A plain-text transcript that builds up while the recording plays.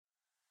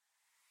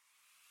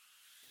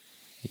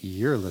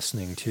You're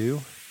listening to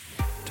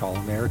Tall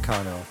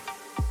Americano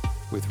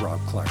with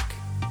Rob Clark.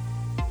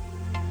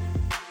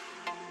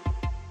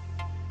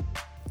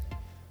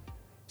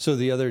 So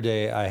the other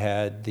day I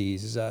had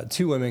these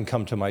two women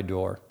come to my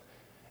door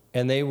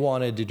and they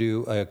wanted to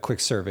do a quick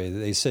survey.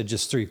 They said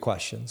just 3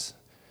 questions.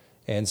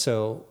 And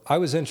so I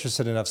was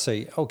interested enough to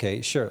say,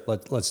 okay, sure,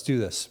 let's do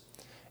this.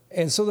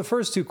 And so the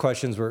first 2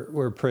 questions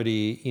were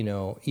pretty,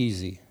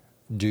 easy.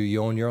 Do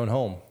you own your own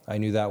home? I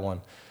knew that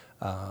one.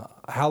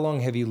 How long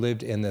have you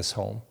lived in this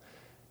home?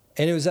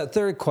 And it was that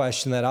third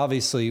question that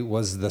obviously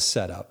was the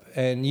setup.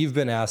 And you've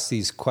been asked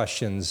these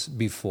questions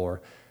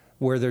before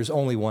where there's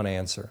only one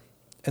answer.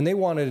 And they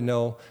wanted to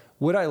know,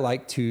 would I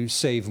like to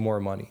save more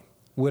money?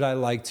 Would I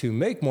like to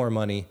make more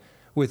money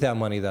with that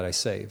money that I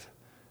save?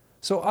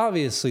 So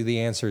obviously the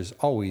answer is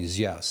always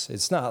yes.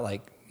 It's not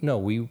like, no,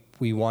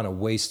 we want to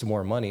waste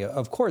more money.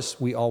 Of course,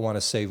 we all want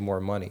to save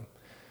more money.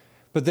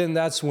 But then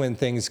that's when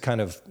things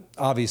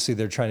obviously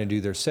they're trying to do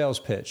their sales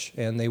pitch,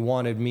 and they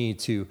wanted me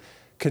to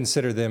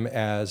consider them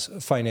as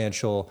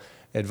financial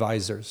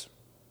advisors.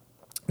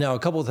 Now, a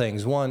couple of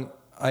things. One,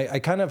 I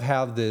kind of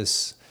have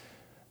this,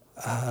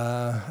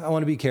 I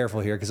want to be careful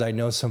here because I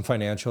know some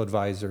financial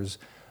advisors,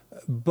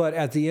 but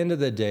at the end of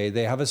the day,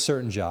 they have a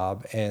certain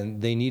job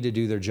and they need to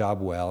do their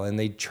job well, and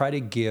they try to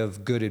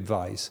give good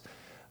advice.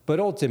 But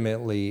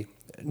ultimately,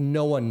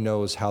 no one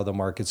knows how the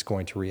market's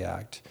going to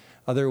react.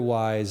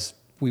 Otherwise,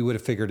 we would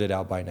have figured it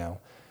out by now.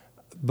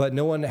 But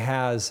no one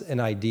has an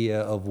idea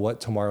of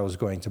what tomorrow is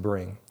going to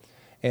bring.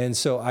 And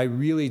so I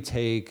really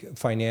take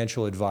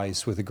financial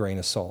advice with a grain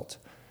of salt.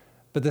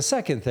 But the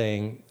second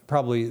thing,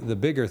 probably the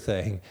bigger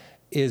thing,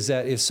 is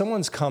that if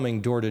someone's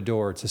coming door to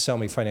door to sell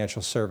me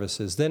financial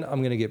services, then I'm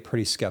going to get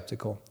pretty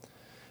skeptical.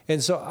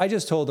 And so I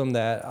just told them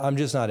that I'm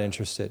just not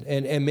interested.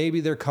 And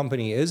maybe their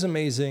company is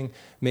amazing.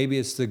 Maybe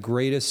it's the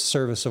greatest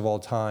service of all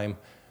time.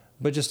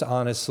 But just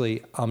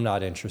honestly, I'm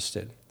not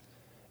interested.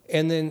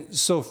 And then,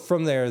 so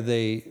from there,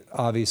 they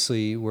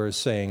obviously were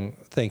saying,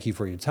 thank you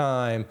for your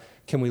time.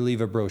 Can we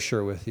leave a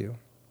brochure with you?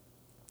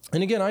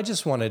 And again, I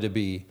just wanted to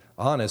be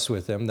honest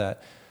with them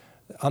that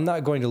I'm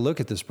not going to look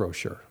at this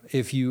brochure.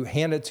 If you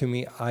hand it to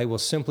me, I will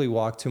simply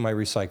walk to my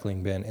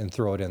recycling bin and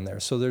throw it in there.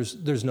 So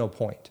there's no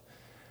point.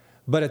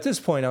 But at this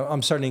point,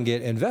 I'm starting to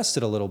get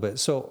invested a little bit.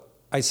 So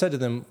I said to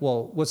them,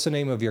 well, what's the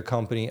name of your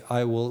company?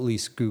 I will at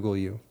least Google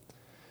you.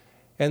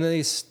 And then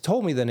they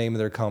told me the name of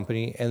their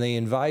company, and they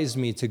advised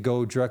me to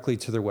go directly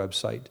to their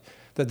website,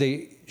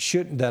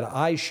 that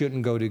I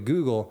shouldn't go to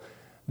Google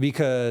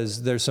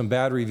because there's some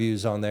bad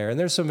reviews on there, and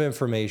there's some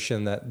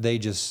information that they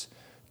just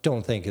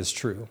don't think is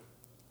true.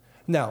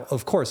 Now,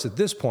 of course, at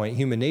this point,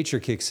 human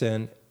nature kicks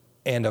in,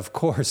 and of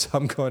course,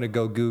 I'm going to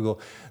go Google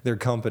their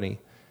company.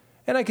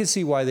 And I can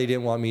see why they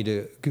didn't want me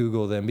to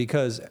Google them,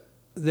 because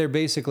they're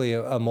basically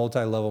a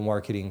multi-level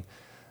marketing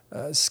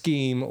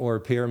scheme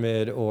or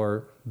pyramid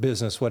or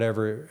business,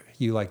 whatever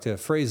you like to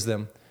phrase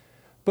them.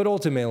 But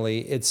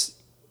ultimately, it's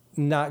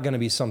not going to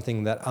be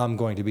something that I'm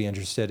going to be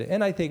interested in.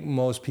 And I think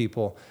most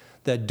people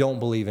that don't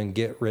believe in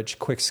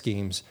get-rich-quick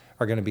schemes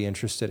are going to be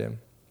interested in.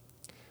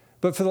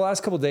 But for the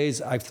last couple of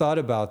days, I've thought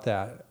about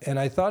that. And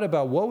I thought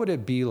about what would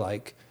it be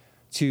like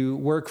to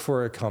work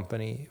for a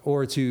company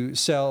or to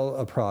sell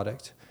a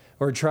product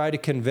or try to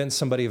convince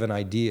somebody of an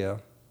idea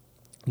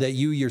that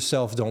you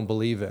yourself don't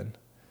believe in.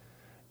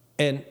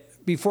 And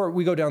before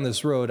we go down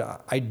this road,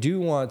 I do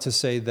want to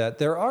say that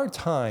there are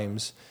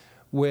times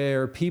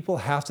where people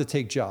have to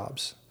take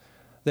jobs.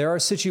 There are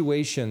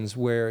situations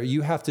where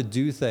you have to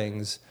do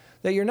things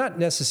that you're not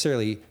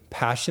necessarily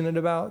passionate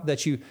about,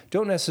 that you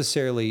don't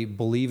necessarily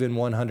believe in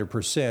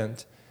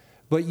 100%,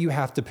 but you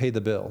have to pay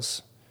the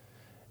bills.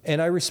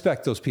 And I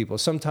respect those people.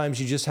 Sometimes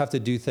you just have to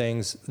do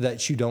things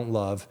that you don't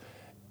love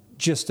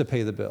just to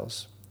pay the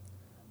bills.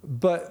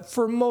 But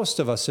for most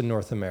of us in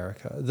North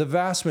America, the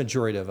vast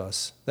majority of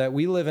us, that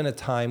we live in a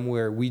time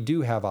where we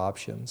do have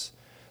options,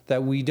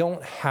 that we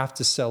don't have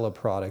to sell a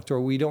product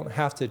or we don't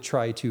have to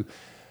try to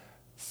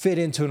fit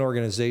into an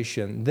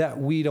organization that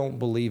we don't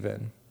believe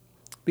in.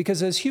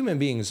 Because as human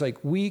beings,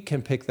 we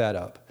can pick that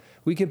up.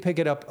 We can pick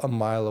it up a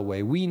mile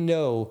away. We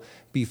know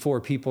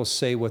before people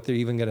say what they're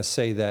even going to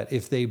say that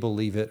if they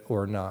believe it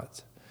or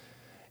not.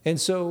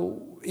 And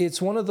so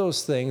it's one of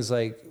those things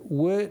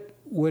what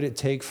would it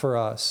take for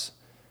us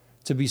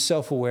to be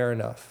self-aware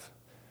enough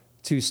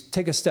to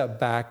take a step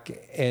back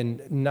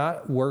and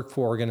not work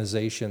for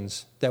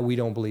organizations that we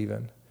don't believe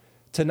in,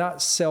 to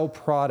not sell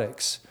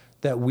products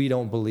that we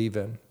don't believe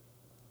in.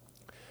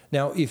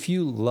 Now, if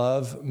you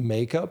love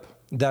makeup,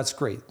 that's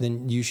great.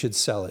 Then you should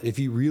sell it. If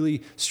you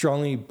really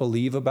strongly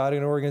believe about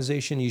an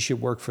organization, you should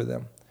work for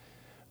them.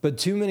 But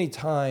too many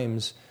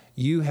times,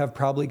 you have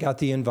probably got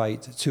the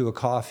invite to a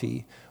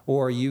coffee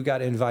or you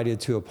got invited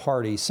to a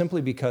party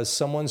simply because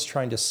someone's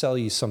trying to sell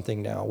you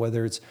something now,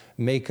 whether it's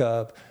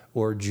makeup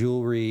or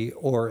jewelry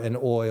or an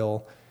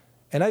oil.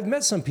 And I've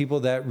met some people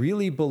that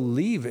really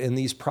believe in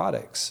these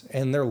products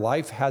and their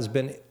life has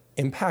been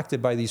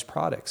impacted by these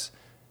products.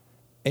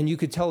 And you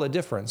could tell a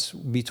difference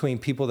between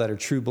people that are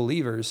true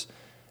believers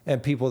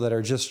and people that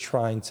are just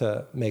trying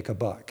to make a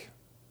buck.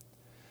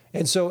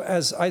 And so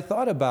as I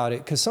thought about it,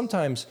 because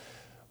sometimes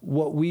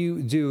what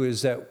we do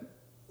is that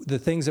the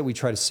things that we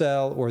try to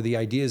sell or the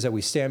ideas that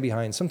we stand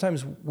behind,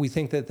 sometimes we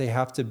think that they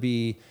have to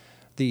be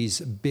these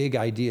big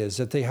ideas,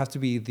 that they have to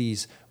be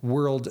these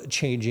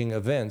world-changing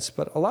events.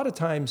 But a lot of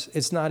times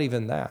it's not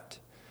even that.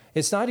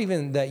 It's not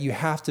even that you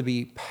have to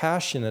be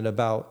passionate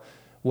about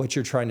what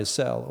you're trying to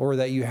sell, or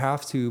that you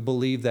have to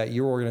believe that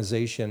your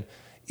organization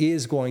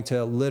is going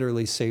to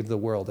literally save the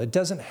world. It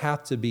doesn't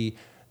have to be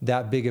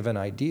that big of an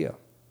idea.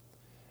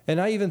 And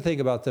I even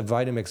think about the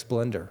Vitamix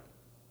blender.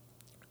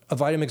 A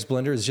Vitamix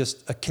blender is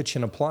just a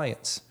kitchen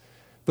appliance.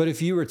 But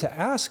if you were to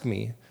ask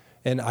me,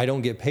 and I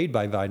don't get paid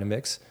by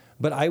Vitamix,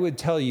 but I would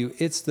tell you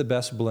it's the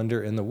best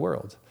blender in the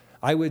world.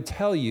 I would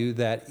tell you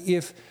that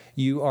if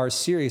you are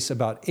serious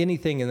about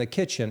anything in the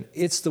kitchen,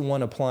 it's the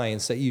one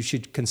appliance that you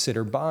should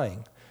consider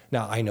buying.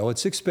 Now, I know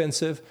it's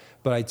expensive,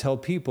 but I tell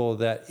people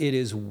that it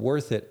is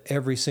worth it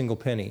every single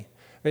penny.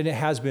 And it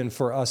has been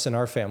for us and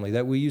our family,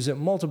 that we use it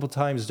multiple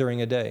times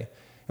during a day.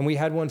 And we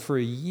had one for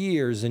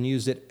years and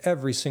used it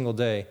every single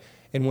day.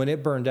 And when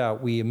it burned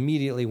out, we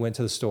immediately went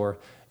to the store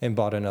and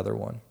bought another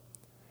one.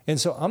 And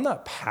so I'm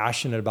not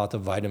passionate about the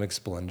Vitamix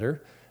blender,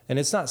 and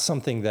it's not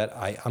something that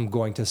I'm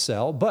going to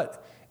sell.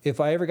 But if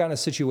I ever got in a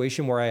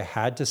situation where I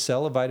had to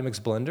sell a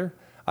Vitamix blender,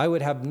 I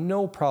would have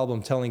no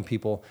problem telling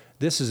people,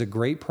 this is a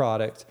great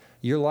product.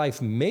 Your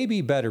life may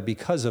be better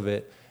because of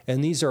it.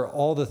 And these are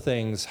all the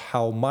things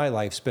how my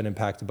life's been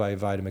impacted by a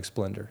Vitamix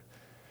blender.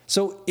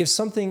 So if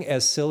something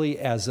as silly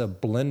as a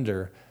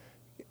blender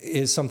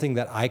is something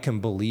that I can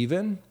believe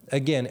in,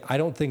 again, I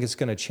don't think it's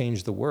going to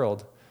change the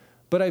world,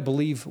 but I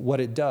believe what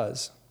it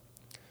does.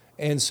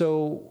 And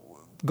so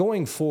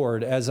going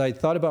forward, as I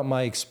thought about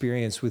my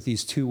experience with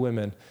these two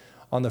women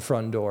on the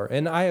front door,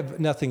 and I have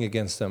nothing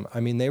against them.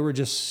 I mean, they were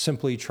just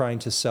simply trying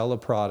to sell a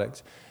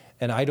product,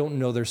 and I don't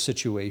know their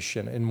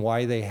situation and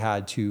why they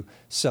had to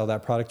sell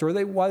that product, or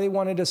why they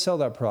wanted to sell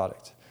that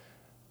product.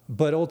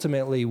 But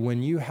ultimately,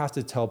 when you have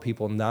to tell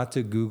people not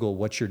to Google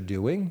what you're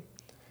doing,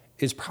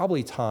 it's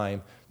probably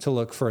time to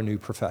look for a new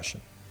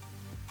profession.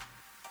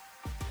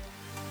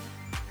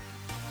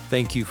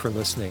 Thank you for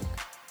listening.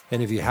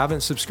 And if you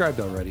haven't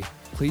subscribed already,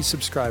 please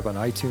subscribe on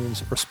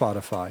iTunes or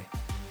Spotify.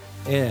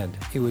 And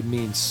it would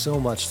mean so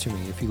much to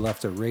me if you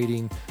left a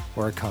rating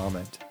or a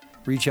comment.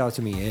 Reach out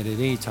to me at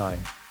any time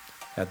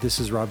at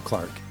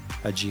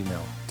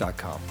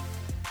thisisrobclark@gmail.com.